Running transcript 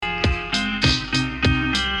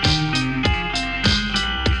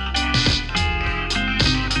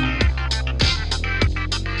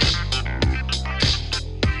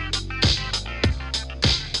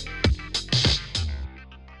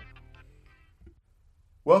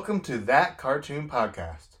Welcome to That Cartoon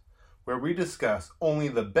Podcast, where we discuss only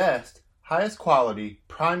the best, highest quality,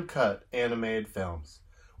 prime cut animated films.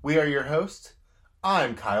 We are your hosts.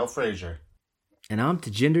 I'm Kyle Frazier. And I'm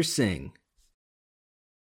Tajinder Singh.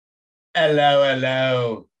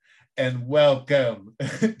 Hello, and welcome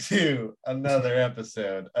to another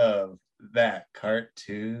episode of That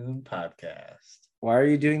Cartoon Podcast. Why are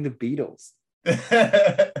you doing the Beatles?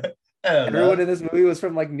 I don't Everyone know. in this movie was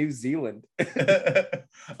from like New Zealand.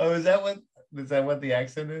 Oh, is that what the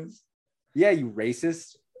accent is? Yeah, you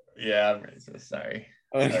racist. Yeah, I'm racist. Sorry.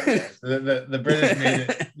 Okay. The British made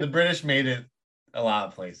it. The British made it a lot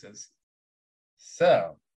of places.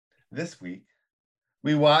 So this week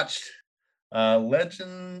we watched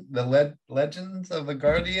Legends of the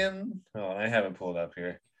Guardian. Oh, I haven't pulled up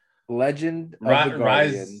here. Legend of the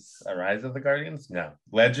Guardians. Rise of the Guardians? No.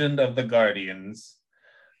 Legend of the Guardians.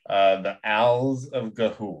 The Owls of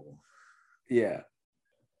Gahul. Yeah.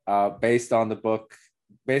 Based on the book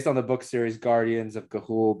series Guardians of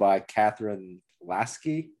Gahul by Catherine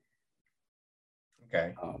Lasky.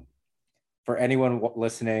 Okay. For anyone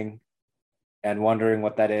listening and wondering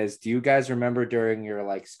what that is, do you guys remember during your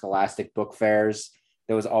like scholastic book fairs,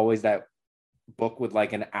 there was always that book with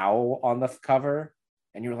like an owl on the cover,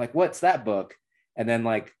 and you were like, what's that book? And then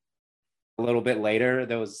like a little bit later,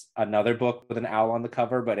 there was another book with an owl on the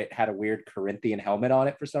cover, but it had a weird Corinthian helmet on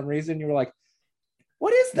it for some reason. You were like,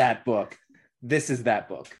 what is that book? This is that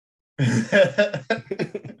book.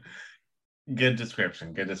 Good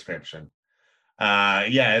description.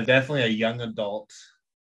 Yeah, it's definitely a young adult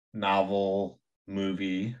novel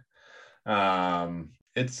movie.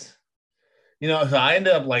 It's so I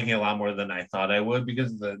ended up liking it a lot more than I thought I would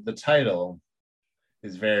because the title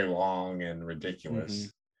is very long and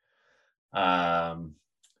ridiculous. I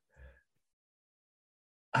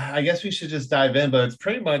guess we should just dive in, but it's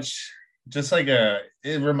pretty much just like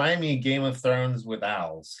it reminded me of Game of Thrones with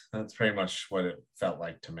owls. That's pretty much what it felt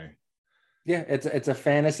like to me. Yeah, it's a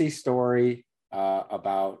fantasy story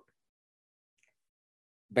about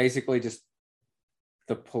basically just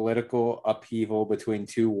the political upheaval between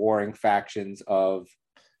two warring factions of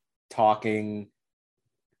talking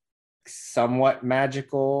somewhat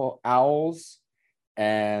magical owls,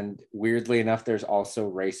 and weirdly enough there's also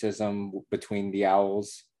racism between the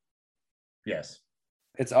owls. Yes.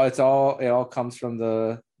 It all comes from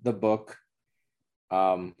the book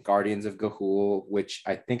Guardians of Gahul, which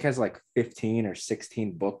I think has like 15 or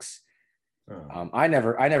 16 books. I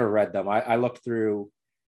never read them. I looked through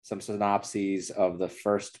some synopses of the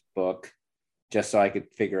first book just so I could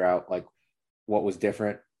figure out like what was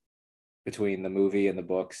different between the movie and the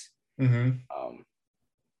books.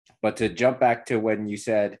 But to jump back to when you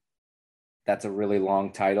said that's a really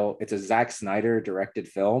long title, it's a Zack Snyder directed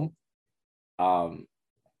film.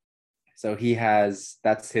 So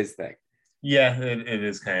that's his thing. Yeah, it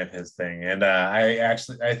is kind of his thing. And I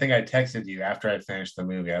think I texted you after I finished the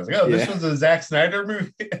movie. I was like, oh, this was a Zack Snyder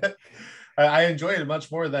movie. I enjoyed it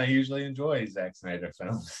much more than I usually enjoy Zack Snyder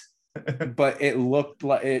films. But it looked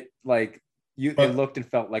like it looked and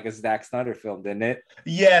felt like a Zack Snyder film, didn't it?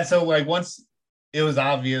 Yeah, so like once it was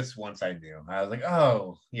obvious, once I knew, I was like,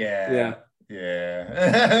 oh yeah.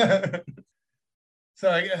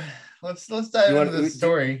 So let's dive into the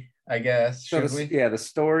story, I guess. The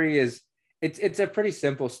story is it's a pretty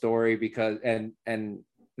simple story because and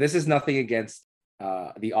this is nothing against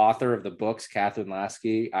the author of the books, Catherine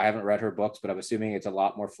Lasky. I haven't read her books, but I'm assuming it's a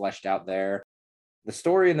lot more fleshed out there. The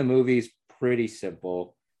story in the movie is pretty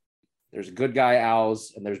simple. There's good guy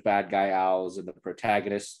owls and there's bad guy owls, and the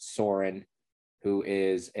protagonist Soren, who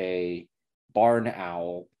is a barn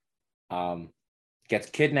owl, gets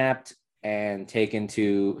kidnapped and taken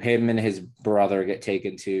to him and his brother get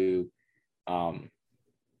taken to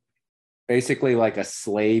basically like a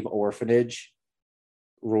slave orphanage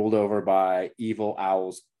ruled over by evil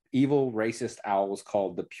racist owls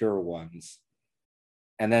called the Pure Ones.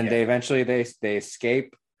 And then they eventually they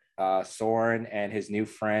escape. Soren and his new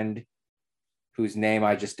friend, whose name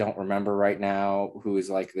I just don't remember right now, who is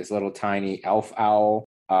like this little tiny elf owl.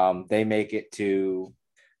 They make it to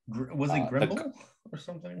was it Grimble or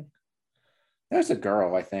something? There's a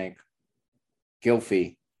girl, I think.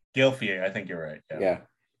 Gylfi, I think you're right. Yeah.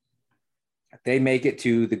 They make it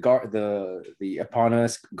to the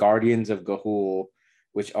eponymous Guardians of Gahul,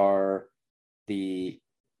 which are the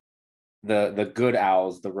good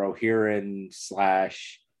owls, the Rohirrim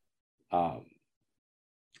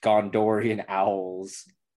 / Gondorian owls,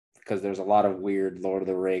 because there's a lot of weird Lord of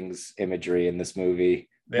the Rings imagery in this movie.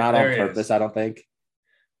 Not on purpose, I don't think.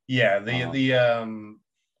 Yeah, the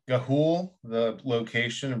Gahul, the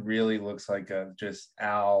location really looks like a just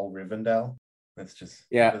Owl Rivendell. That's just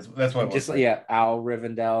Yeah, that's what it just looks like. yeah, Al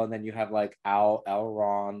Rivendell, and then you have like Al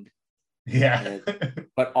Elrond, Yeah. and,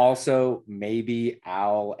 but also maybe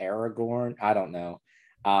Al Aragorn. I don't know.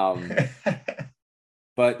 Um,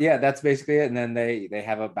 but yeah, that's basically it. And then they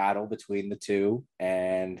have a battle between the two,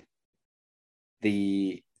 and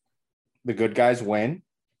the the good guys win,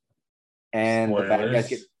 and Spoilers.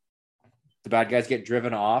 the bad guys get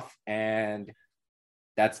driven off, and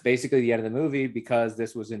that's basically the end of the movie because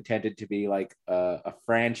this was intended to be like a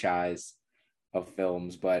franchise of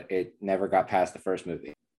films, but it never got past the first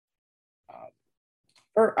movie.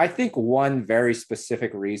 For I think one very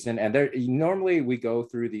specific reason, and there normally we go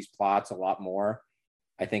through these plots a lot more,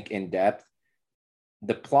 I think, in depth.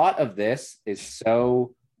 The plot of this is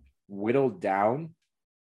so whittled down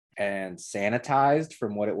and sanitized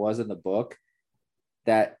from what it was in the book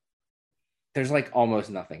that there's like almost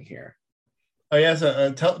nothing here. Oh yeah,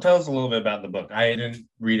 so tell us a little bit about the book. I didn't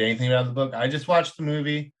read anything about the book. I just watched the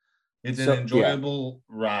movie. It's an So yeah, enjoyable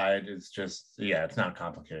ride. It's just yeah, it's not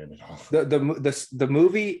complicated at all. the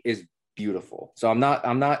movie is beautiful. So I'm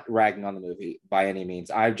not ragging on the movie by any means.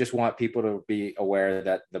 I just want people to be aware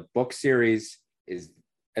that the book series is,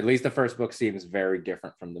 at least the first book, seems very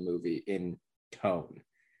different from the movie in tone.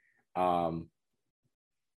 Um,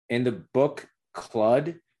 in the book,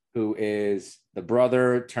 Clud, who is the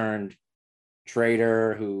brother turned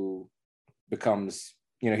traitor who becomes,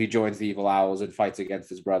 he joins the evil owls and fights against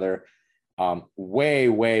his brother.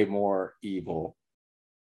 Way more evil.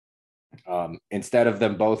 Instead of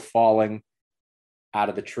them both falling out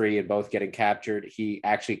of the tree and both getting captured, he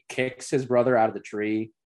actually kicks his brother out of the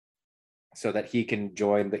tree so that he can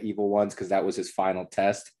join the evil ones, because that was his final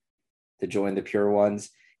test, to join the pure ones.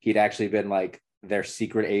 He'd actually been like their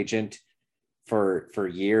secret agent for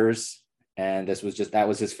years, and that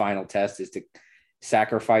was his final test, is to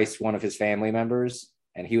sacrifice one of his family members,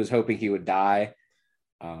 and he was hoping he would die,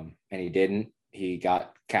 and he didn't. He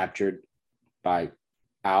got captured by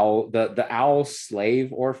owl. The owl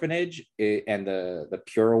slave orphanage and the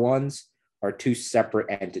pure ones are two separate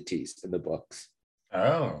entities in the books,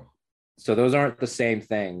 Oh. so those aren't the same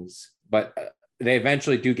things, but they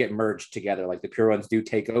eventually do get merged together. Like the pure ones do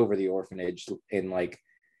take over the orphanage in, like,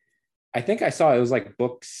 I think I saw it was like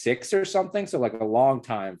book 6 or something, so like a long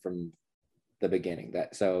time from the beginning.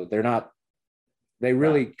 That so they're not, they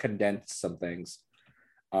really Wow. condense some things.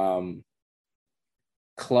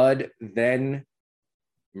 Clud then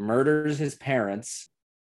murders his parents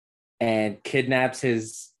and kidnaps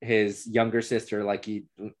his younger sister, like he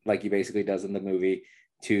basically does in the movie,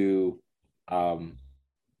 to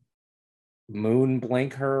moon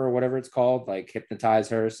blink her or whatever it's called, like hypnotize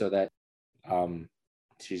her so that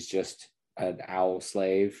she's just an owl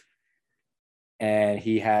slave. And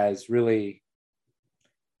he has very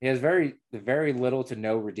little to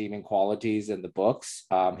no redeeming qualities in the books.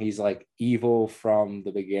 He's like evil from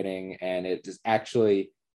the beginning, and it is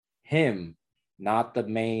actually him, not the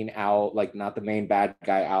main owl, like not the main bad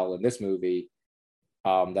guy owl in this movie,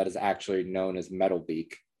 that is actually known as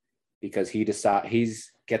Metalbeak, because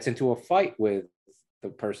he's gets into a fight with the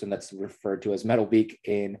person that's referred to as Metalbeak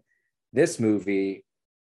in this movie,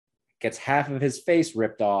 gets half of his face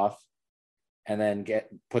ripped off, and then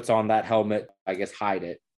puts on that helmet, I guess, hide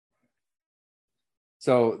it.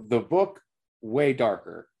 So the book, way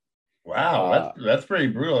darker. Wow, that's pretty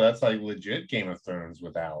brutal. That's like legit Game of Thrones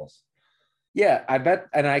with owls. Yeah, I bet,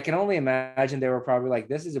 and I can only imagine they were probably like,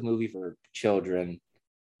 this is a movie for children.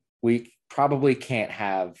 We probably can't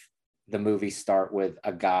have the movie start with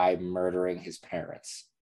a guy murdering his parents.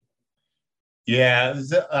 Yeah,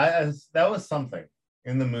 that was something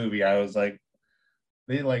in the movie. I was like,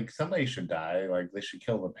 they like somebody should die. Like they should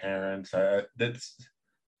kill the parents. I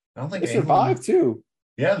don't think They anyone. survived too.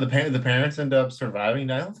 Yeah, the parents end up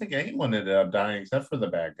surviving. I don't think anyone ended up dying except for the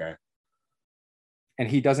bad guy. And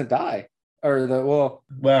he doesn't die. Or Well,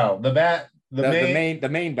 the main the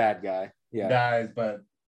main bad guy. Yeah. dies, but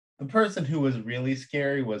the person who was really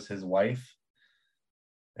scary was his wife,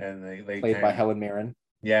 and they Played by kind of Helen Mirren.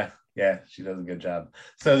 yeah, she does a good job.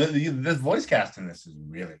 So this voice cast in this is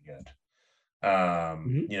really good.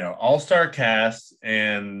 Mm-hmm. All-star cast,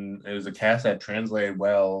 and it was a cast that translated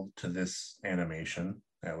well to this animation,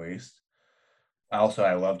 at least. Also,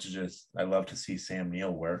 I love to see Sam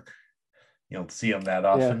Neill work. You don't see him that Yeah.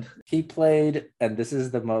 often. He played, and this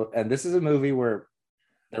is a movie where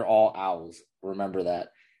they're all owls. Remember that.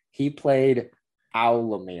 He played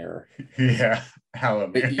Owlamere, Yeah,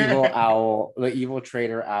 the evil Halamir. owl, the evil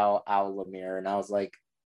traitor owl, Owlamere. And I was like,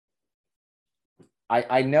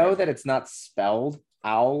 I know that it's not spelled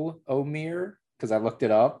Owl Omir, because I looked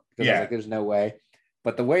it up, because I was Yeah, like, there's no way.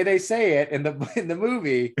 But the way they say it in the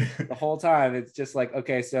movie, the whole time, it's just like,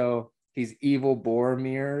 okay, so he's evil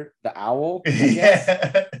Boromir, the owl, I guess.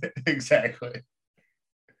 Yeah, exactly.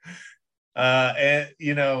 And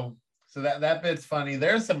so that bit's funny.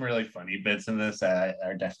 There's some really funny bits in this that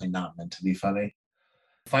are definitely not meant to be funny.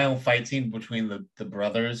 Final fight scene between the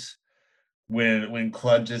brothers when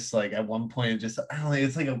Clud just like at one point just I don't know,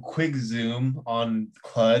 it's like a quick zoom on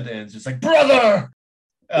Clud and it's just like brother.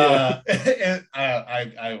 And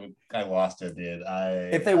I lost it, dude.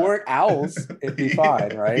 If they weren't owls, it'd be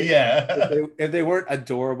fine, right? Yeah. If they weren't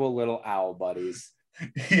adorable little owl buddies.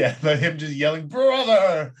 Yeah, but him just yelling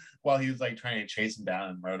brother while he was like trying to chase him down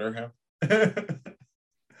and murder him.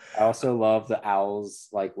 I also love the owls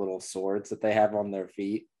like little swords that they have on their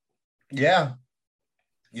feet. Yeah.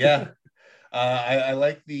 I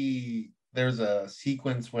like there's a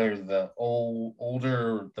sequence where the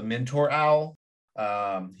the mentor owl,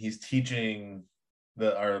 he's teaching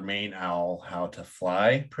our main owl how to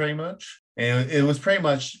fly pretty much. And it was pretty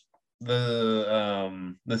much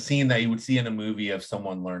the scene that you would see in a movie of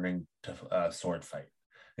someone learning to sword fight,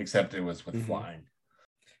 except it was with flying.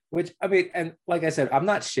 Which I mean, and like I said, I'm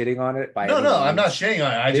not shitting on it by no, any means. I'm not shitting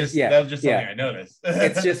on it. That was just something I noticed.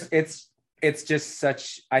 It's just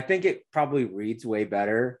such. I think it probably reads way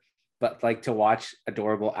better, but like to watch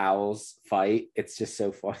adorable owls fight, it's just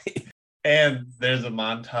so funny. And there's a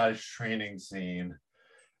montage training scene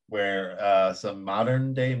where some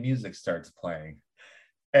modern day music starts playing,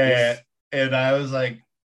 and I was like,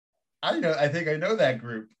 I think I know that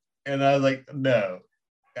group, and I was like, no,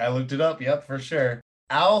 I looked it up. Yep, for sure.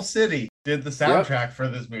 Owl City did the soundtrack for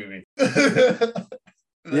this movie.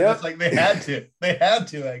 Yeah, like they had to,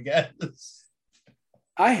 I guess.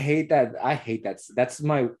 I hate that. That's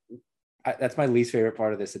my least favorite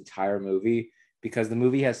part of this entire movie, because the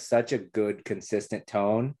movie has such a good, consistent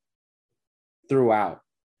tone throughout.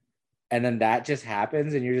 And then that just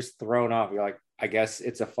happens and you're just thrown off. You're like, I guess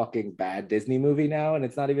it's a fucking bad Disney movie now. And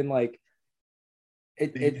it's not even like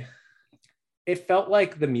it felt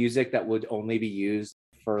like the music that would only be used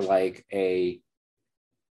for like a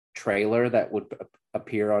trailer that would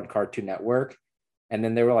appear on Cartoon Network. And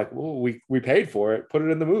then they were like, well, we paid for it, put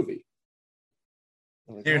it in the movie.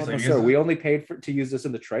 Like, seriously, sir, we only paid to use this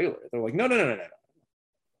in the trailer. They're like, no.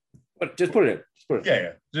 But just put it in.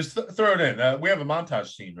 Yeah. Just throw it in. We have a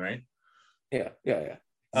montage scene, right? Yeah.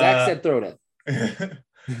 Zach said throw it in.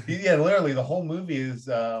 Yeah, literally the whole movie is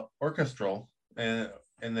orchestral, and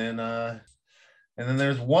then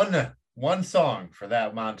there's one song for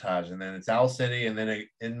that montage, and then it's Owl City, and then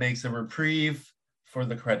it makes a reprieve for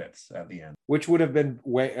the credits at the end, which would have been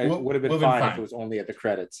fine if it was only at the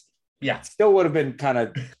credits. Yeah, it still would have been kind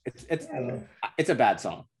of it's a bad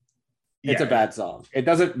song. It's a bad song. It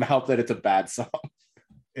doesn't help that it's a bad song.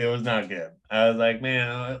 It was not good. I was like,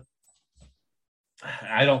 man,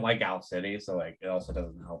 I don't like Owl City, so like it also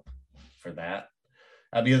doesn't help for that.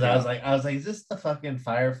 Because I was like, is this the fucking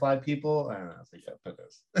Firefly people? And I was like, yeah, it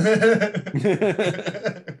is.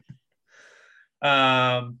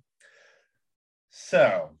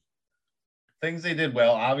 So things they did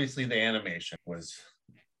well. Obviously, the animation was,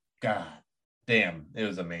 god damn, it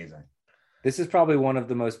was amazing. This is probably one of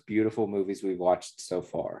the most beautiful movies we've watched so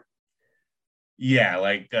far. Yeah,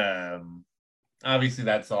 like obviously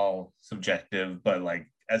that's all subjective, but like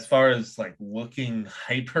as far as like looking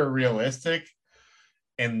hyper realistic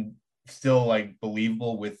and still like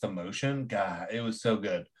believable with the motion, god, it was so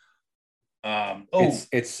good.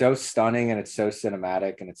 It's so stunning and it's so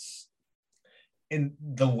cinematic, and it's in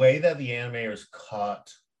the way that the animators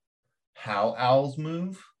caught how owls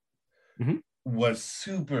move was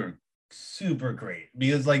super great,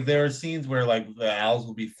 because like there are scenes where like the owls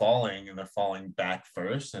will be falling and they're falling back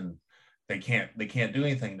first and they can't do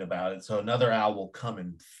anything about it, so another owl will come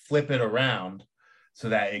and flip it around so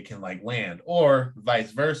that it can like land, or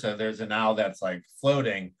vice versa. There's an owl that's like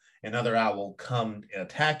floating, another owl will come and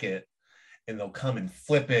attack it, and they'll come and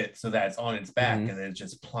flip it so that it's on its back and then it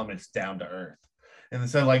just plummets down to earth. And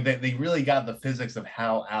so like they really got the physics of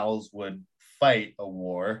how owls would fight a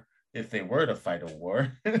war if they were to fight a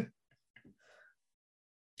war.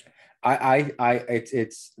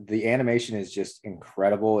 It's the animation is just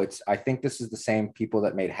incredible. I think this is the same people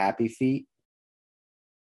that made Happy Feet,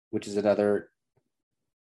 which is another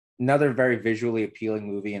very visually appealing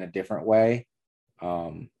movie in a different way.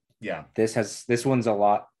 Yeah, this one's a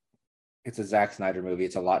lot. It's a Zack Snyder movie.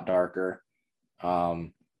 It's a lot darker.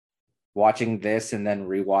 Watching this and then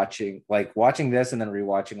rewatching like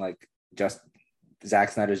just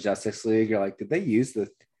Zack Snyder's Justice League, you're like, did they use the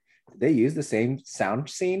same sound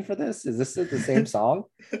scene for this? Is this the same song?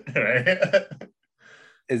 Right.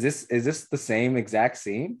 is this the same exact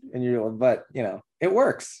scene? And you're like, but it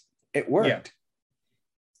works. It worked.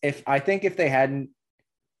 Yeah. If they hadn't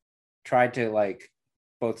tried to like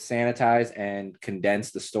both sanitize and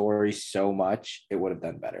condense the story so much, it would have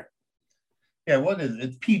done better. Yeah, what is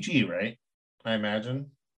it's PG, right? I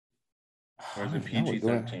imagine. Or is it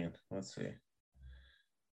PG-13? Let's see.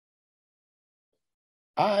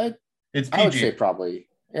 It's PG. I would say probably,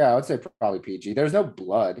 I would say probably PG. There's no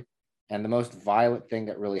blood, and the most violent thing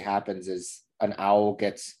that really happens is an owl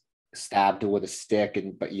gets stabbed with a stick,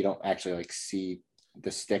 but you don't actually like see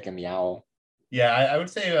the stick in the owl. Yeah, I would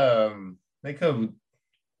say they could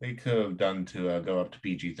have done to go up to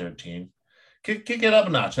PG-13. Kick it up a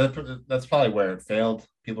notch. That's probably where it failed.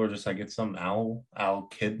 People are just like, it's some owl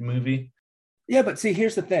kid movie. Yeah, but see,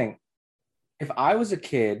 here's the thing. If I was a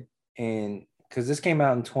kid because this came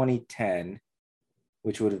out in 2010,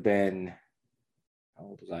 which would have been, how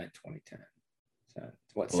old was I in 2010? So,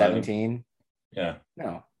 what, 17? Yeah.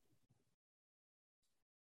 No.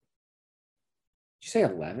 Did you say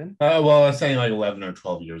 11? Well, I was saying like 11 or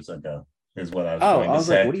 12 years ago is what I was going to say. I was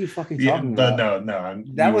like, what are you fucking talking about? But no,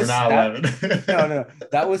 you were not 11. No.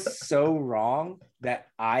 That was so wrong that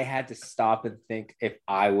I had to stop and think if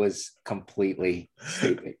I was completely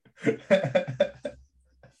stupid.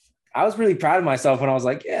 I was really proud of myself when I was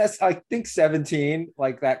like, yes, I think 17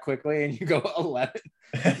 like that quickly, and you go 11.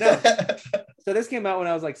 No. So this came out when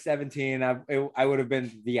I was like 17. I would have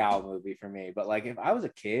been the Owl movie for me. But like if I was a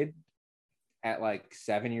kid at like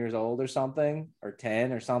 7 years old or something, or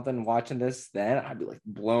 10 or something, watching this, then I'd be like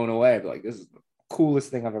blown away. I'd be like, this is the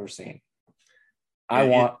coolest thing I've ever seen. I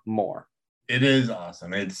want more. It is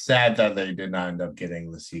awesome. It's sad that they did not end up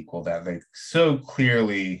getting the sequel that they so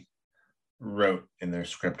clearly wrote in their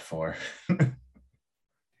script for.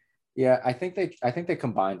 Yeah, I think they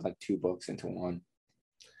combined like 2 books into one.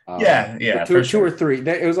 Two or three.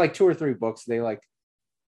 It was like 2 or 3 books.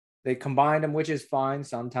 They combined them, which is fine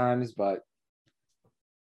sometimes, but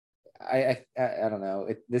I don't know.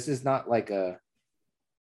 This is not like I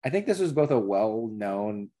think this was both a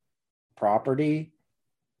well-known property,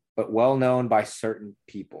 but well-known by certain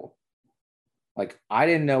people. Like I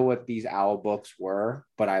didn't know what these owl books were,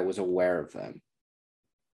 but I was aware of them.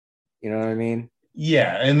 You know what I mean?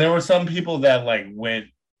 Yeah, and there were some people that like went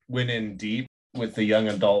in deep with the young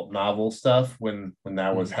adult novel stuff when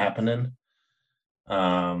that was happening.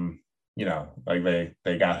 Like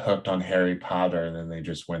they got hooked on Harry Potter and then they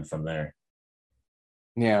just went from there.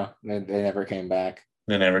 Yeah, they never came back.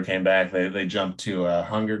 They jumped to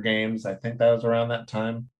Hunger Games. I think that was around that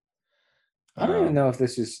time. I don't even know if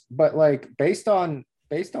this is, but like based on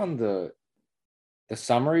the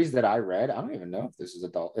summaries that I read, I don't even know if this is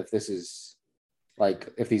adult, if this is like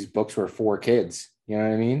if these books were for kids. You know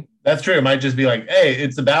what I mean? That's true. It might just be like, hey,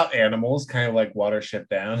 it's about animals, kind of like Watership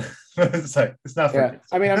Down. It's like it's not for kids.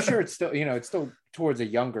 I mean, I'm sure it's still it's still towards a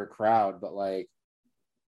younger crowd, but like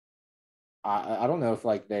I don't know if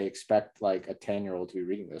like they expect like a 10-year-old to be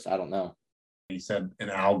reading this. I don't know. He said an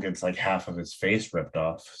owl gets like half of his face ripped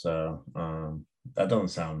off, so that doesn't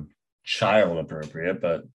sound child appropriate,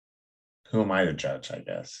 but who am I to judge? I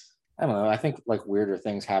guess I don't know. I think like weirder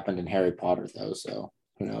things happened in Harry Potter though, so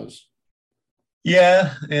who knows?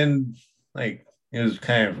 Yeah, and like it was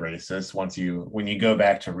kind of racist when you go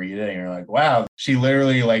back to read it and you're like, wow, she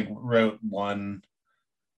literally like wrote one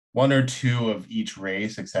or two of each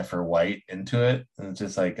race except for white into it, and it's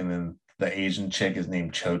just like, and then the Asian chick is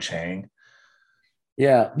named Cho Chang.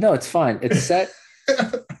 Yeah, no, it's fine. It's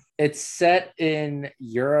set in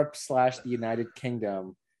Europe / the United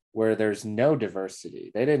Kingdom where there's no diversity.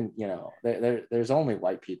 They didn't, there's only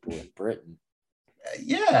white people in Britain.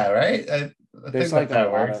 Yeah, right. There's like a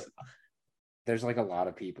lot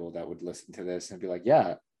of people that would listen to this and be like,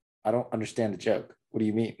 yeah, I don't understand the joke. What do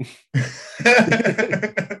you mean?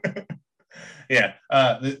 Yeah.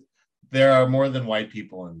 There are more than white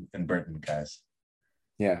people in Britain, guys.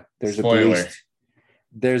 Yeah.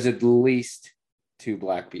 There's at least 2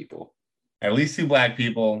 black people. At least 2 black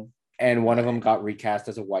people. And one of them got recast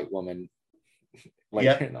as a white woman.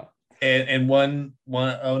 And one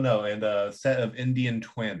and a set of Indian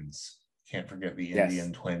twins. Can't forget the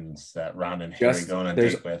Indian twins that Ron and Harry go on a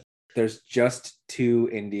date with. There's just 2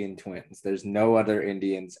 Indian twins. There's no other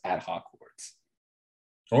Indians at Hogwarts.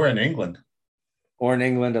 Or in England. Or in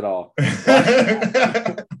England at all.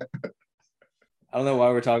 I don't know why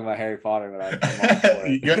we're talking about Harry Potter, but I'm all for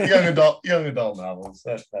it. young adult novels.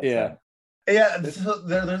 That's yeah. Yeah, so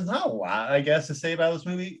there's not a lot, I guess, to say about this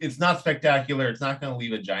movie. It's not spectacular. It's not going to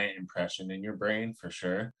leave a giant impression in your brain for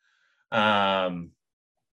sure. But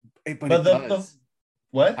it does.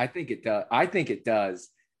 What? I think it does.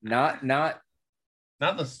 Not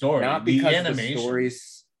Not the story, not the because the animation.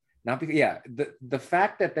 stories, not because the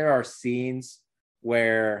fact that there are scenes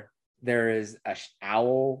where there is a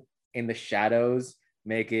owl in the shadows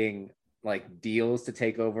making like deals to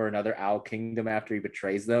take over another owl kingdom after he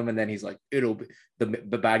betrays them, and then he's like, it'll be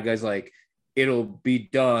the bad guy's like, it'll be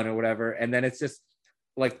done or whatever, and then it's just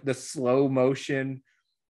like the slow motion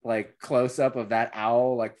like close up of that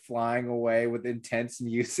owl like flying away with intense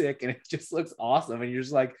music, and it just looks awesome, and you're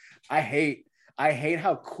just like, I hate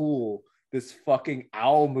how cool this fucking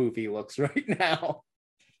owl movie looks right now.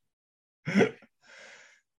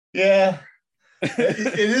 Yeah,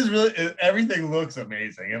 it is really, everything looks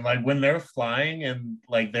amazing. And like when they're flying and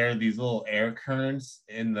like there are these little air currents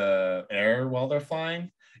in the air while they're flying,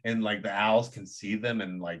 and like the owls can see them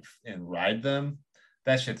and like and ride them,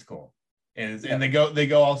 that shit's cool. And they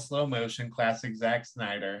go all slow motion, classic Zack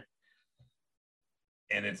Snyder,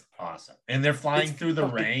 and it's awesome. And they're flying through the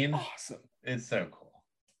rain. Awesome. It's so cool.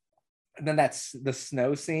 And then the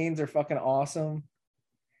snow scenes are fucking awesome.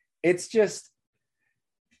 It's just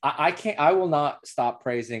I will not stop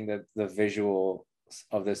praising the visual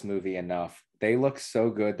of this movie enough. They look so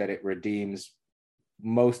good that it redeems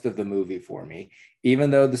most of the movie for me. Even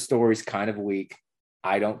though the story's kind of weak,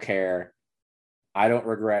 I don't care. I don't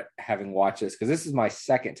regret having watched this because this is my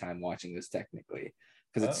second time watching this technically,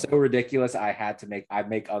 because it's so ridiculous. I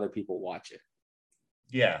make other people watch it.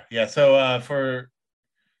 Yeah. So for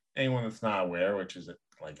anyone that's not aware, which is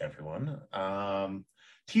like everyone,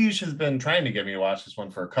 Tish has been trying to get me to watch this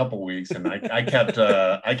one for a couple weeks, and I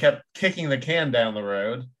kept kicking the can down the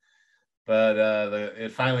road, but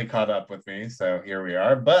it finally caught up with me. So here we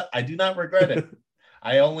are. But I do not regret it.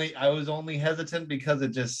 I was only hesitant because it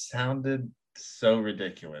just sounded so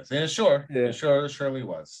ridiculous, and it surely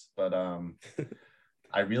was. But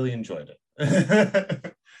I really enjoyed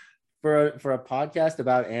it. For a podcast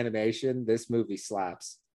about animation, this movie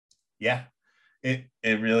slaps. Yeah, it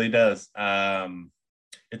really does.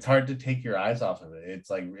 It's hard to take your eyes off of it. It's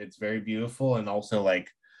like, it's very beautiful, and also like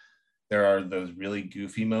there are those really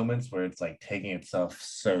goofy moments where it's like taking itself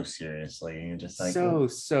so seriously, and you're just like, so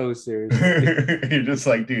seriously. You're just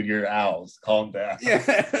like, dude, you're owls, calm down.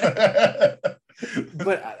 Yeah.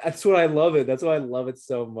 But that's what I love it. That's why I love it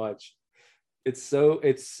so much. It's so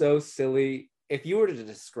silly. If you were to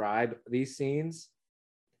describe these scenes,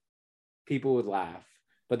 people would laugh.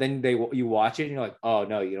 But then you watch it and you're like, oh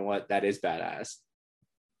no, you know what? That is badass.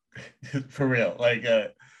 For real. Like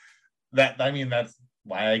that's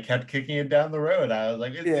why I kept kicking it down the road. I was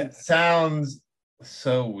like, it sounds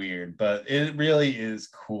so weird, but it really is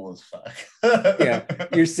cool as fuck. Yeah.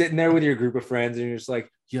 You're sitting there with your group of friends and you're just like,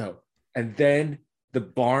 yo, and then the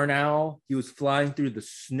barn owl, he was flying through the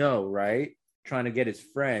snow, right? Trying to get his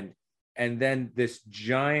friend. And then this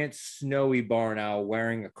giant snowy barn owl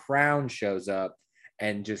wearing a crown shows up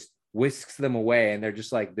and just whisks them away. And they're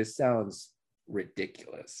just like, this sounds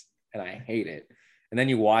ridiculous. And I hate it. And then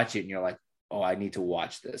you watch it and you're like, oh, I need to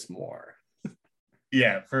watch this more.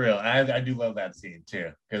 Yeah, for real. I do love that scene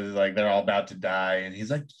too. Because like they're all about to die. And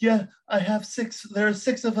he's like, yeah, I have 6. There are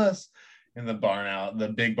 6 of us. And the barn owl, the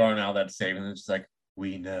big barn owl that's saving them, it's like,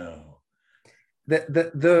 we know.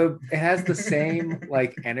 It has the same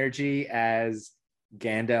like energy as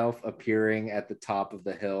Gandalf appearing at the top of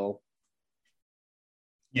the hill.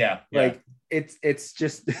 Yeah. Like it's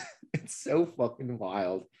just it's so fucking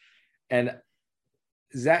wild. And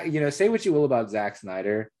Zach, say what you will about Zack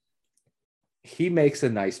Snyder, he makes a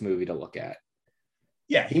nice movie to look at.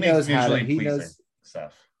 Yeah, he knows how to knows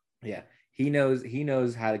stuff. Yeah, he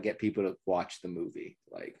knows how to get people to watch the movie.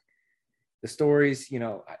 Like the stories, he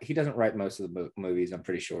doesn't write most of the movies, I'm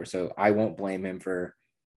pretty sure. So I won't blame him for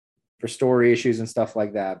story issues and stuff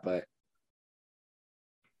like that. But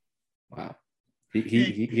wow,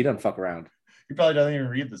 he doesn't fuck around. He probably doesn't even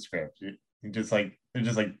read the script. He just like, they're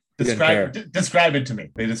just like, describe it to me.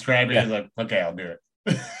 They describe it. He's like, okay, I'll do it.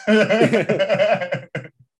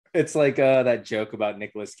 It's like that joke about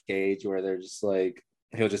Nicolas Cage where they're just like,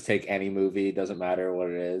 he'll just take any movie, doesn't matter what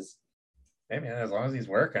it is. Hey man, as long as he's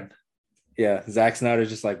working. Yeah, Zack Snyder's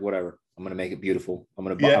just like, whatever. I'm gonna make it beautiful. I'm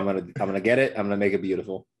gonna get it. I'm gonna make it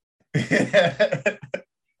beautiful.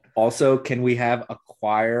 Also, can we have a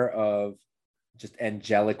choir of just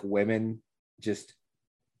angelic women just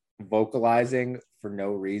vocalizing for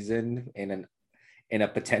no reason in a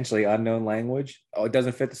potentially unknown language? Oh, it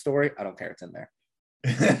doesn't fit the story. I don't care. It's in there.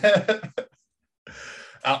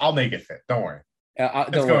 I'll make it fit. Don't worry.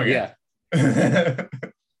 Don't worry. Yeah.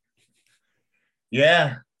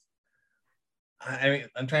 Yeah. I mean,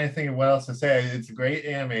 I'm trying to think of what else to say. It's a great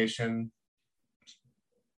animation.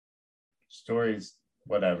 Stories,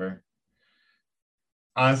 whatever.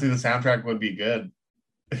 Honestly, the soundtrack would be good.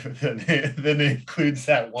 then it includes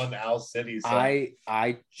that one Owl City song.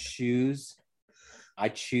 I choose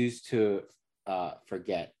to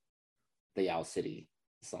forget the Owl City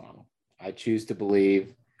song. I choose to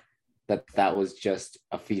believe that that was just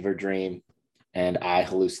a fever dream and I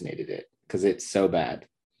hallucinated it because it's so bad.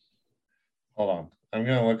 Hold on. I'm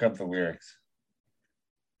going to look up the lyrics.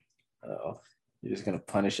 Oh, you're just going to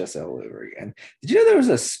punish us all over again. Did you know there was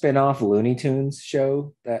a spin-off Looney Tunes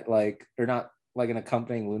show that or not like an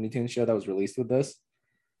accompanying Looney Tunes show that was released with this?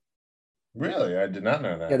 Really? I did not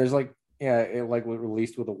know that. Yeah, there's it was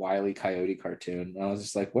released with a Wile E. Coyote cartoon. And I was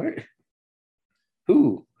just like, where?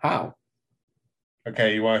 Who? How?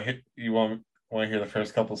 Okay, you want to hear the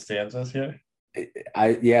first couple stanzas here?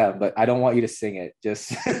 Yeah, but I don't want you to sing it.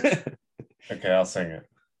 Just okay, I'll sing it.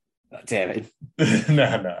 Oh, damn it.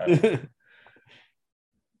 No.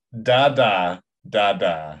 Da da da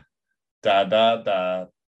da da da da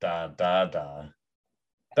da da da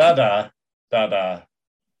da da da da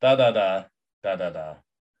da da da da da da.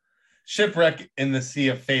 Shipwreck in the sea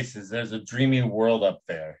of faces. There's a dreamy world up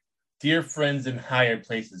there. Dear friends in higher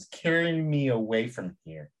places, carry me away from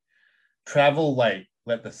here. Travel light,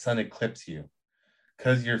 let the sun eclipse you,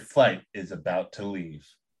 'cause your flight is about to leave.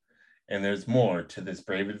 And there's more to this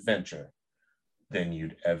brave adventure than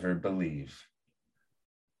you'd ever believe.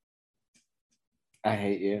 I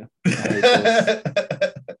hate you. I hate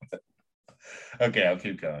this. Okay, I'll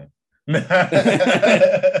keep going.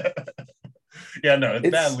 Yeah, no, it's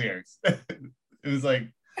bad lyrics. It was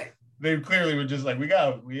like they clearly were just like,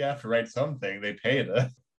 we have to write something. They paid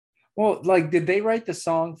us. Well, did they write the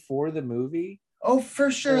song for the movie? Oh, for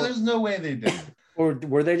sure. There's no way they did. Or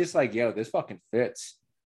were they just like, yo, this fucking fits?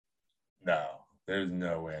 No, there's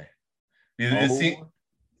no way.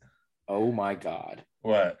 Oh my God.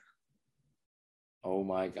 What? Oh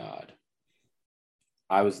my God.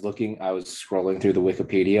 I was scrolling through the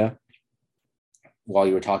Wikipedia while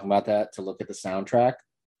you were talking about that to look at the soundtrack.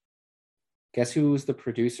 Guess who was the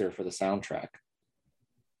producer for the soundtrack?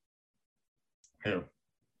 Who?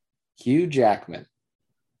 Hugh Jackman.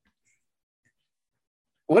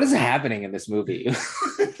 What is happening in this movie?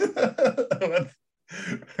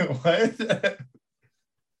 What?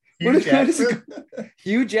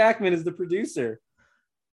 Hugh Jackman is the producer.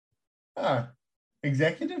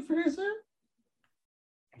 Executive producer?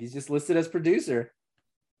 He's just listed as producer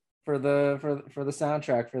for the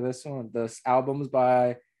soundtrack for this one. This album's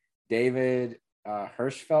by David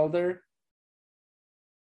Hirschfelder.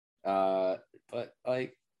 But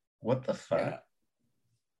what the fuck?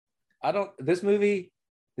 Yeah. This movie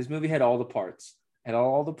had all the parts. Had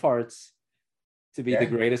all the parts to be the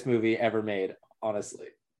greatest movie ever made, honestly.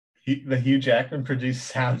 The Hugh Jackman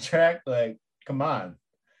produced soundtrack? Like, come on.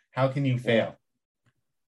 How can you fail?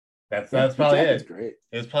 Yeah. That's probably it. Great.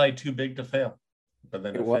 It was probably too big to fail. But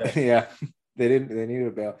then it failed. Yeah. They needed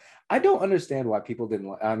a bail. I don't understand why people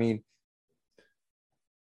didn't. I mean,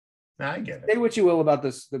 I get it. Say what you will about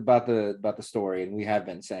the story, and we have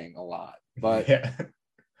been saying a lot, but yeah.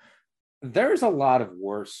 There's a lot of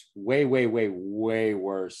worse, way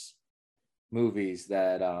worse movies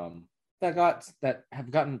that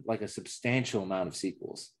have gotten like a substantial amount of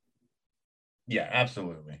sequels. Yeah,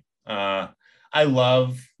 absolutely. I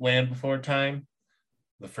love Land Before Time,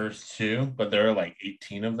 the first two, but there are like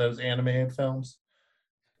 18 of those animated films.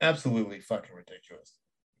 Absolutely fucking ridiculous.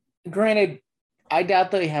 Granted, I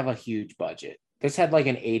doubt they have a huge budget. This had like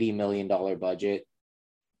an $80 million budget.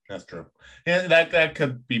 That's true. Yeah, that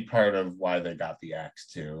could be part of why they got the axe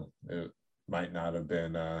too. It might not have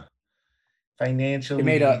been financially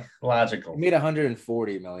logical. It made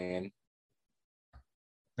 140 million.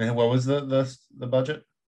 And what was the budget?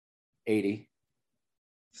 80.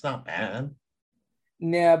 It's not bad.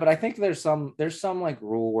 Yeah, but I think there's some like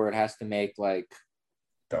rule where it has to make like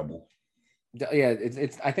double. Yeah,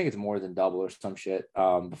 it's I think it's more than double or some shit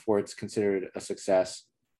before it's considered a success.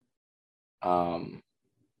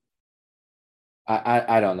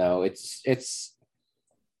 I don't know. It's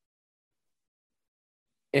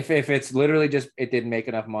if it's literally just it didn't make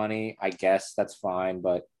enough money, I guess that's fine.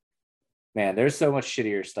 But man, there's so much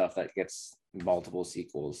shittier stuff that gets multiple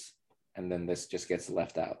sequels, and then this just gets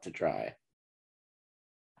left out to dry.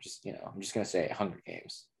 I'm just gonna say Hunger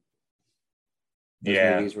Games.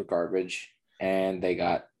 Those movies were garbage, and they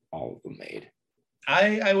got all of them made.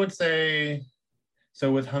 I would say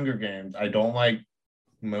so with Hunger Games. I don't like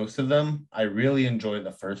most of them. I really enjoy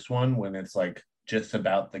the first one when it's like just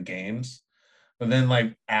about the games. But then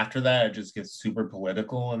like after that, it just gets super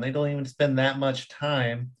political and they don't even spend that much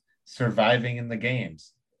time surviving in the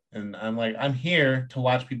games. And I'm like, I'm here to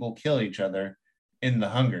watch people kill each other in the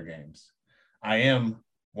Hunger Games. I am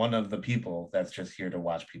one of the people that's just here to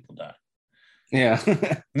watch people die. Yeah.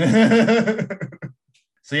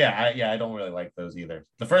 So I don't really like those either.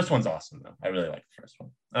 The first one's awesome though. I really like the first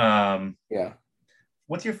one. Yeah.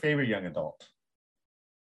 What's your favorite young adult?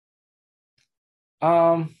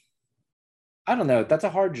 I don't know. That's a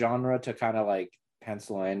hard genre to kind of like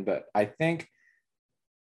pencil in, but I think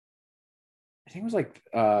it was like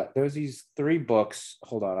there was these 3 books.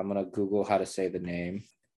 Hold on, I'm gonna Google how to say the name,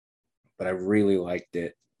 but I really liked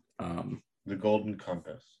it. The Golden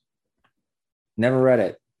Compass. Never read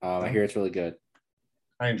it. I hear it's really good.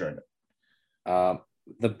 I enjoyed it.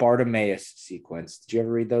 The Bartimaeus sequence. Did you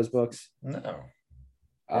ever read those books? No.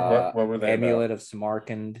 What were they Amulet about? of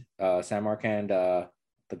Samarkand, the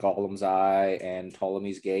Golem's Eye, and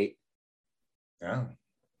Ptolemy's Gate. Yeah.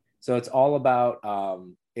 So it's all about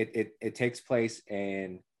it takes place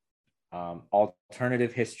in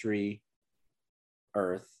alternative history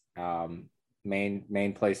Earth.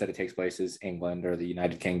 Main place that it takes place is England or the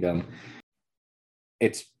United Kingdom.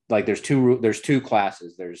 It's like there's two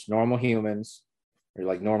classes. There's normal humans, or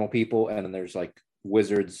like normal people, and then there's like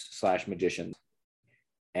wizards/magicians.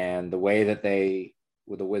 And the way that the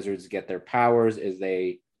wizards get their powers is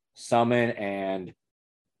they summon and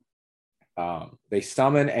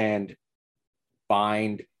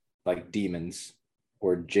bind like demons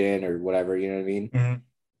or jinn or whatever, you know what I mean? Mm-hmm.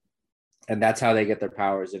 And that's how they get their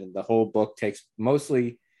powers. And the whole book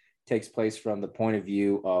mostly takes place from the point of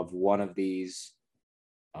view of one of these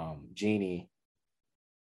genie,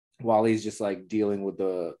 while he's just like dealing with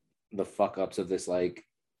the fuck ups of this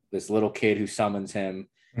little kid who summons him.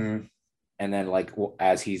 Mm-hmm. And then like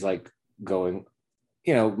as he's like going,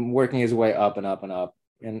 working his way up and up and up.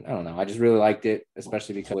 And I don't know, I just really liked it,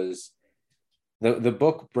 especially because the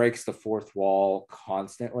book breaks the fourth wall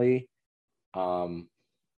constantly,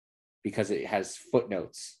 because it has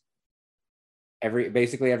footnotes.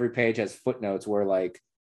 Basically every page has footnotes where like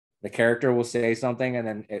the character will say something, and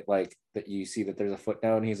then it like that you see that there's a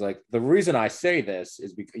footnote, and he's like, the reason I say this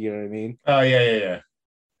is because, you know what I mean? Oh yeah.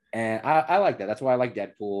 And I like that. That's why I like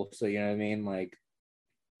Deadpool. So you know what I mean? Like,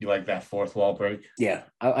 you like that fourth wall break? Yeah,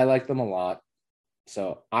 I like them a lot.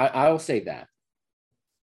 So I'll say that.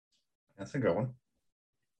 That's a good one.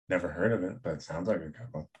 Never heard of it, but it sounds like a good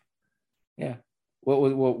one. Yeah. What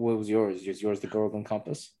was yours? Is yours the Golden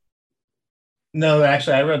Compass? No,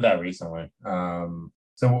 actually, I read that recently.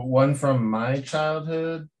 So one from my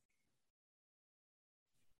childhood.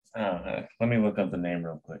 Let me look up the name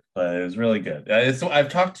real quick, but it was really good. I've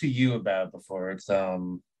talked to you about it before. It's I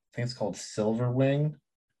think it's called Silverwing.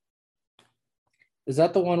 Is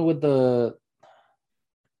that the one with the?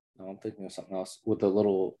 No, I'm thinking of something else. With the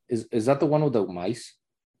little, is that the one with the mice?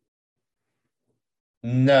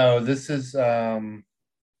 No, this is are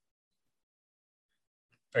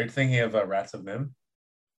you thinking of Rats of Nim?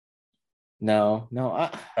 No. Oh,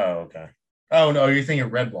 okay. Oh no, you're thinking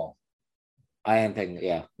of Redwall. I am thinking,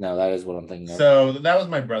 yeah. No, that is what I'm thinking of. So that was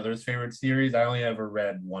my brother's favorite series. I only ever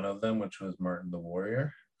read one of them, which was Martin the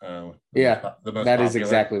Warrior. The most popular. Is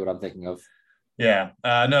exactly what I'm thinking of. Yeah.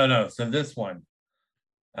 No. So this one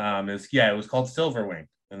it was called Silverwing,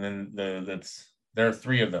 and then there are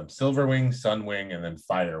 3 of them: Silverwing, Sunwing, and then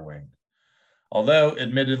Firewing. Although,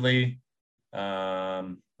 admittedly, I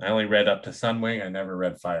only read up to Sunwing. I never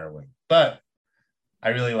read Firewing, but I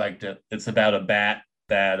really liked it. It's about a bat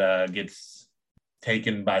that gets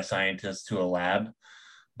taken by scientists to a lab,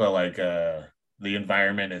 but like the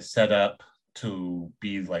environment is set up to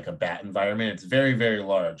be like a bat environment. It's very, very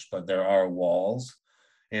large, but there are walls.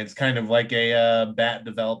 And it's kind of like a bat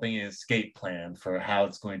developing an escape plan for how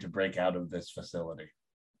it's going to break out of this facility.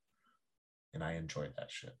 And I enjoyed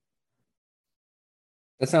that shit.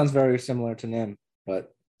 That sounds very similar to Nim,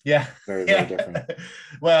 but yeah, very, very different.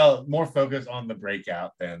 Well, more focused on the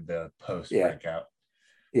breakout than the post breakout.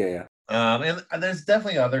 Yeah. And there's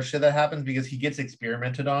definitely other shit that happens because he gets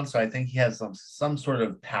experimented on. So I think he has some sort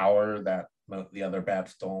of power that the other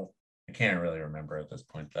bats don't. I can't really remember at this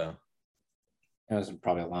point, though. It was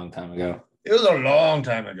probably a long time ago. It was a long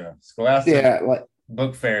time ago. Scholastic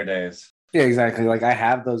book fair days. Yeah, exactly. Like I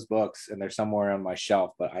have those books and they're somewhere on my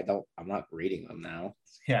shelf, but I'm not reading them now.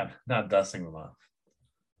 Yeah, not dusting them off.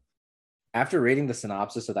 After reading the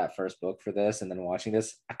synopsis of that first book for this and then watching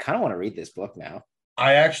this, I kind of want to read this book now.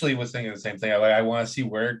 I actually was thinking the same thing. I want to see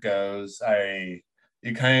where it goes. It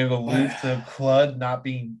kind of alludes to Clud not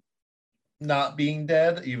being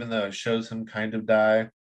dead, even though it shows him kind of die.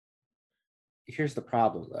 Here's the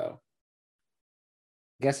problem, though.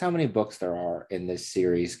 Guess how many books there are in this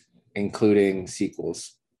series, including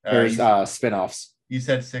sequels or spinoffs? You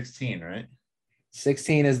said 16, right?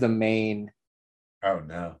 16 is the main. Oh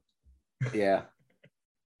no. Yeah.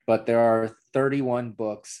 but there are 31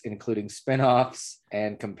 books, including spin-offs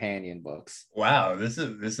and companion books. Wow, this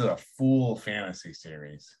is a full fantasy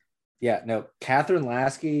series. Yeah, no, Catherine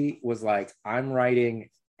Lasky was like, I'm writing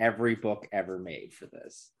every book ever made for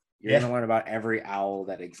this. You're going to learn about every owl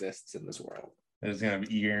that exists in this world.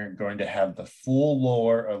 You're going to have the full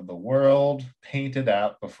lore of the world painted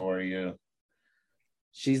out before you.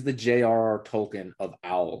 She's the J.R.R. Tolkien of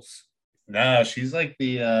owls. No, she's like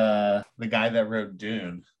the guy that wrote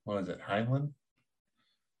Dune. What was it, Heinlein?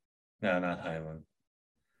 No, not Heinlein.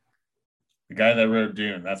 The guy that wrote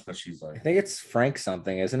Dune. That's what she's like. I think it's Frank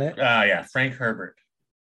something, isn't it? Yeah, Frank Herbert.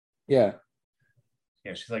 Yeah.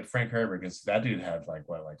 Yeah, she's like Frank Herbert, because that dude had like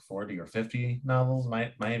 40 or 50 novels.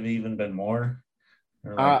 Might have even been more.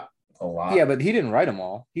 Like a lot. Yeah, but he didn't write them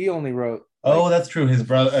all. He only wrote. That's true. His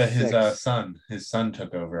brother, his son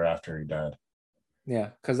took over after he died. Yeah,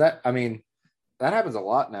 because that happens a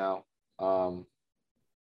lot now.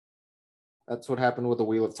 That's what happened with the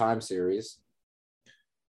Wheel of Time series.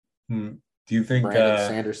 Do you think Brandon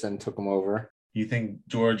Sanderson took him over? You think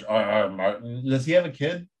George R.R. Martin, does he have a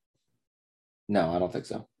kid? No, I don't think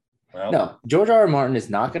so. Well, no, George R.R. Martin is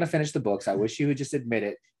not going to finish the books. I wish you would just admit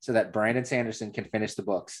it so that Brandon Sanderson can finish the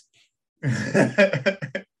books.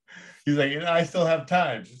 He's like, I still have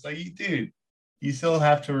time. It's like, dude, you still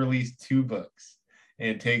have to release 2 books, and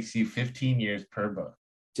it takes you 15 years per book.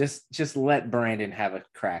 Just let Brandon have a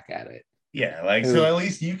crack at it. Yeah, so at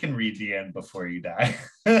least you can read the end before you die.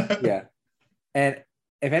 Yeah. And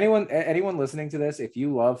if anyone listening to this, if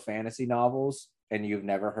you love fantasy novels and you've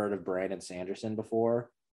never heard of Brandon Sanderson before,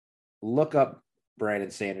 look up Brandon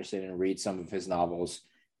Sanderson and read some of his novels.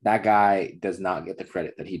 That guy does not get the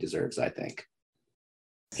credit that he deserves, I think.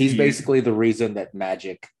 He's basically the reason that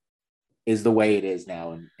magic is the way it is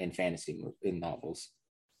now in fantasy novels.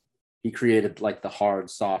 He created like the hard,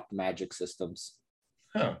 soft magic systems.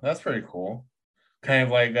 Oh, that's pretty cool. Kind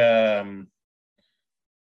of like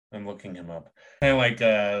I'm looking him up. Kind of like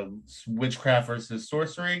witchcraft versus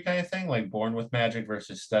sorcery kind of thing, like born with magic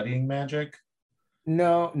versus studying magic.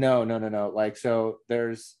 No. Like, so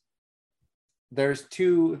there's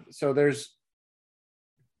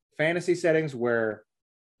fantasy settings where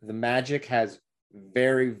the magic has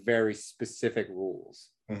very, very specific rules.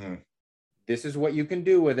 Mm-hmm. This is what you can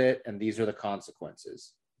do with it, and these are the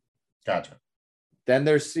consequences. Gotcha. Then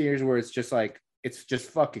there's series where it's just like, it's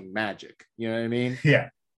just fucking magic. You know what I mean? Yeah.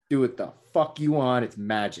 Do what the fuck you want. It's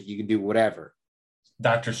magic. You can do whatever.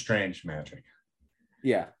 Doctor Strange magic.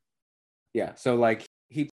 Yeah. Yeah. So like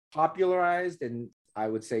he popularized, and I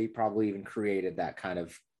would say probably even created that kind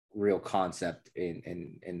of real concept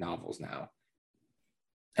in novels now.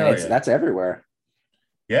 And that's everywhere.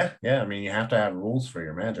 Yeah. I mean, you have to have rules for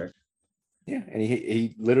your magic. Yeah. And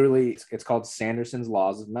he literally, it's called Sanderson's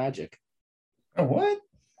Laws of Magic. Oh, what?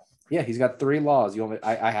 Yeah, he's got 3 laws. You want me?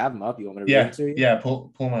 I have them up. You want me to read them to you? Yeah,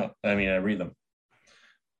 pull them up. I mean, I read them.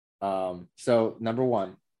 So number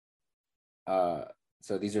 1.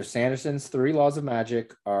 So these are Sanderson's 3 laws of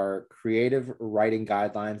magic, are creative writing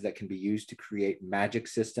guidelines that can be used to create magic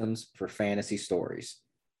systems for fantasy stories.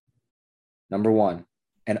 Number 1,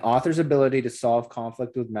 an author's ability to solve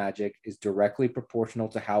conflict with magic is directly proportional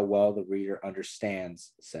to how well the reader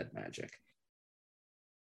understands said magic.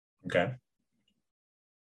 Okay.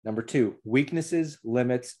 Number 2, weaknesses,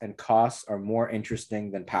 limits, and costs are more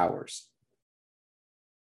interesting than powers.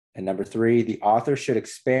 And number 3, the author should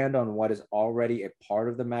expand on what is already a part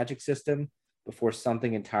of the magic system before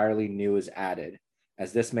something entirely new is added,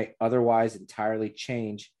 as this may otherwise entirely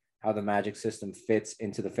change how the magic system fits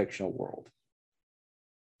into the fictional world.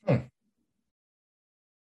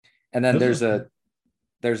 And then there's a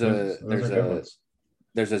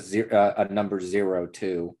number 0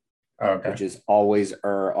 too. Oh, okay. Which is always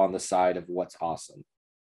err on the side of what's awesome.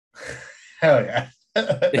 Hell yeah.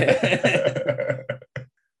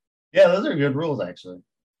 Yeah, those are good rules, actually.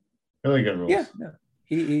 Really good rules. Yeah, no.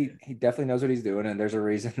 He definitely knows what he's doing, and there's a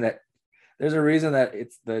reason that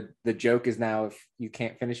it's the joke is now, if you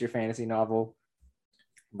can't finish your fantasy novel,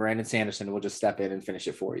 Brandon Sanderson will just step in and finish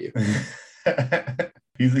it for you.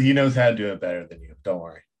 He knows how to do it better than you. Don't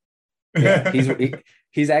worry. Yeah,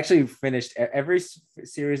 he's actually finished every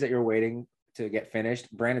series that you're waiting to get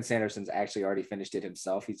finished. Brandon Sanderson's actually already finished it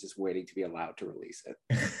himself. He's just waiting to be allowed to release it.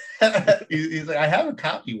 He's like, I have a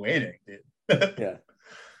copy waiting, dude. Yeah.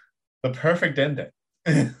 The perfect ending.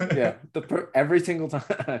 Yeah, every single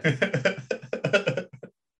time.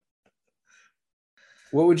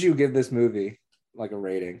 What would you give this movie, like, a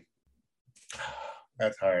rating?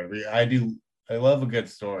 That's hard. I love a good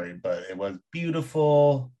story, but it was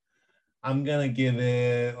beautiful. I'm gonna give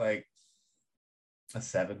it like a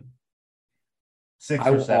 7. 6 I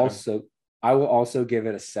or will 7. also I will also give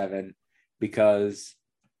it a 7 because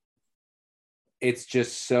it's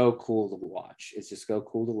just so cool to watch. It's just so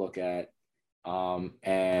cool to look at.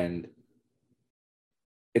 And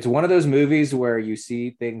it's one of those movies where you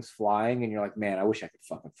see things flying and you're like, man, I wish I could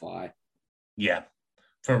fucking fly. Yeah,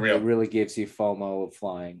 for real. It really gives you FOMO of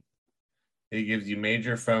flying. It gives you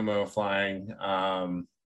major FOMO flying.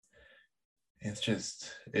 It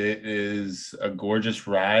is a gorgeous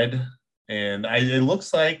ride. And it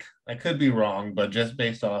looks like, I could be wrong, but just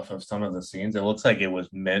based off of some of the scenes, it looks like it was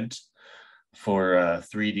meant for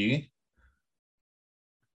 3D.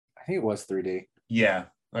 I think it was 3D. Yeah.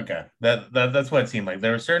 Okay. That's what it seemed like.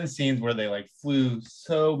 There were certain scenes where they like flew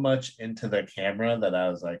so much into the camera that I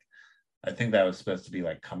was like, I think that was supposed to be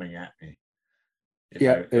like coming at me. If I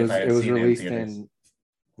It had was seen it in released theaters. in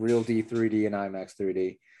Real D 3D and IMAX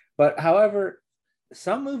 3D. But however,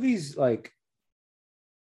 some movies like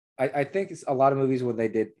I think it's a lot of movies when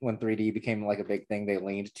 3D became like a big thing, they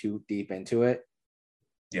leaned too deep into it.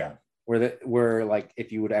 Yeah. Where like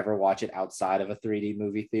if you would ever watch it outside of a 3D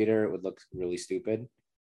movie theater, it would look really stupid.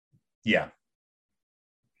 Yeah.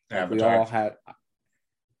 Like Avatar. we all had,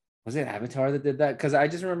 was it Avatar that did that? Because I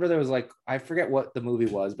just remember there was like, I forget what the movie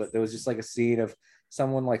was, but there was just like a scene of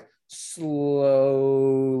someone like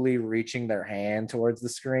slowly reaching their hand towards the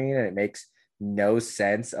screen, and it makes no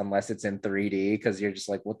sense unless it's in 3D, because you're just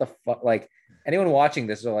like, what the fuck? Like anyone watching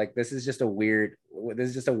this are like, this is just a weird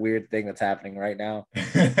thing that's happening right now.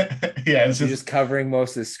 Yeah, it's You're just covering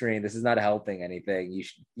most of the screen. This is not helping anything. You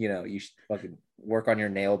should fucking work on your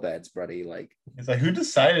nail beds, buddy. Like it's like, who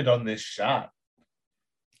decided on this shot?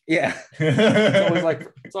 Yeah.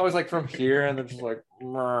 It's always like from here and then just like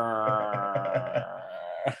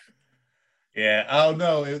yeah. Oh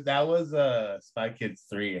no, that was Spy Kids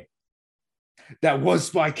 3. That was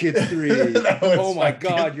Spy Kids 3. Oh my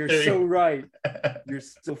God, you're so right. You're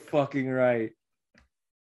so fucking right.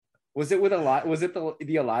 Was it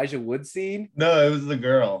the Elijah Wood scene? No, it was the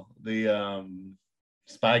girl, the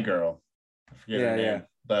spy girl. I forget her name,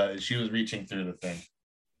 but she was reaching through the thing.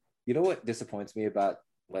 You know what disappoints me about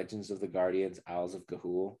Legends of the Guardians, Owls of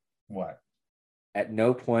Ga'Hoole? What? At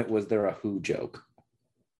no point was there a Who joke.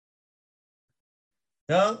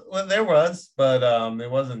 No, well, there was, but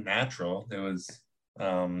it wasn't natural. It was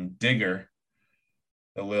Digger,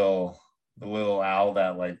 the little owl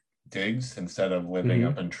that like digs instead of living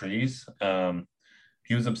up in trees.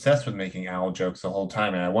 He was obsessed with making owl jokes the whole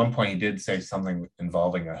time, and at one point he did say something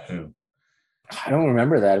involving a Who. I don't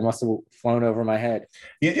remember that. It must have flown over my head.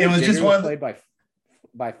 It was just one played by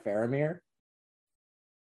Faramir.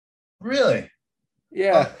 Really?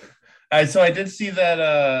 Yeah. So I did see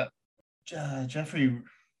that Jeffrey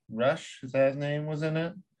Rush, is that his name, was in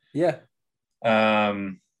it? Yeah.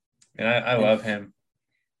 And I love him.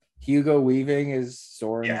 Hugo Weaving is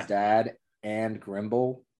Soren's dad and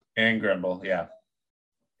Grimble. And Grimble, yeah.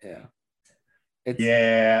 Yeah.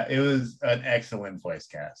 It was an excellent voice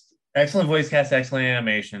cast. Excellent voice cast, excellent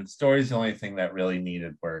animation. Story's the only thing that really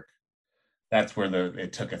needed work. That's where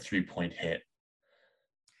it took a 3-point hit.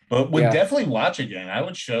 But would definitely watch again. I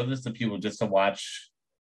would show this to people just to watch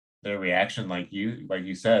their reaction, like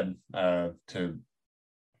you said, to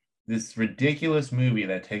this ridiculous movie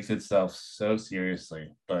that takes itself so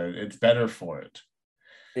seriously, but it's better for it.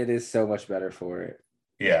 It is so much better for it.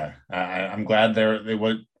 Yeah, I'm glad there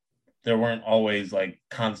weren't always like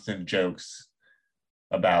constant jokes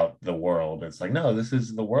about the world. It's like, no, this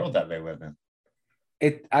is the world that they live in.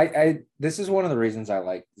 This is one of the reasons I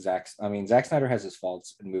like Zack Snyder has his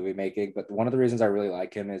faults in movie making, but one of the reasons I really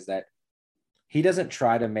like him is that he doesn't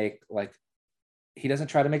try to make a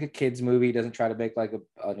kid's movie. He doesn't try to make like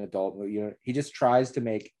an adult movie. He just tries to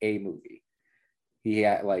make a movie.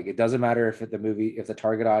 It doesn't matter if the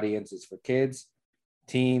target audience is for kids,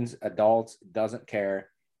 teens, adults, doesn't care.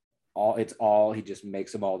 He just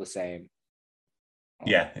makes them all the same.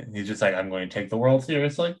 Yeah, he's just like, I'm going to take the world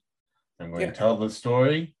seriously. I'm going to tell the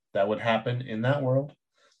story that would happen in that world.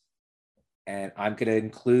 And I'm going to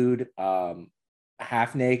include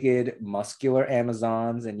half-naked, muscular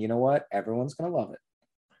Amazons. And you know what? Everyone's going to love it.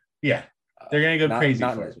 Yeah. They're going to go crazy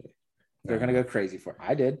for it. They're going to go crazy for it.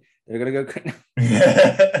 I did. They're going to go.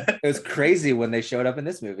 It was crazy when they showed up in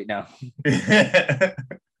this movie. No. It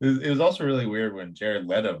was also really weird when Jared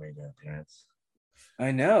Leto made an appearance.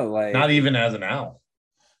 I know. Like, not even as an owl.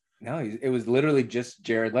 No, it was literally just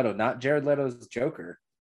Jared Leto, not Jared Leto's Joker.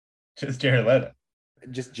 Just Jared Leto.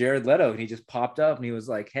 Just Jared Leto. And he just popped up and he was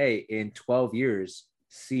like, hey, in 12 years,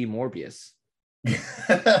 see Morbius.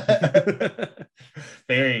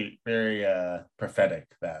 Very, very prophetic,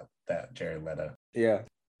 that Jared Leto. Yeah.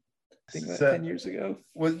 I think that So- 10 years ago.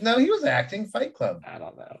 No, he was acting Fight Club. I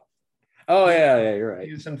don't know. Oh yeah, you're right.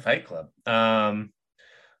 He was in Fight Club. But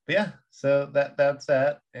yeah, so that's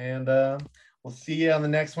that. And we'll see you on the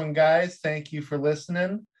next one, guys. Thank you for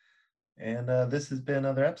listening. And this has been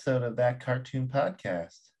another episode of That Cartoon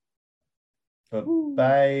Podcast.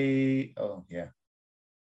 Bye. Oh, yeah.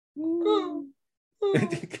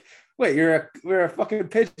 Wait, we're a fucking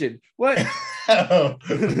pigeon. What? Oh.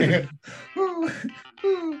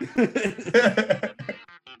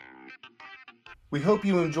 We hope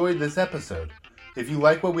you enjoyed this episode. If you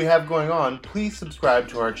like what we have going on, please subscribe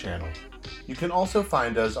to our channel. You can also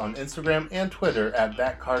find us on Instagram and Twitter at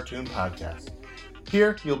That Cartoon Podcast.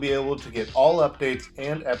 Here, you'll be able to get all updates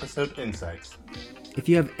and episode insights. If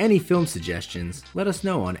you have any film suggestions, let us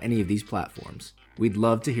know on any of these platforms. We'd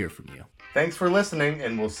love to hear from you. Thanks for listening,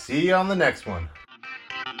 and we'll see you on the next one.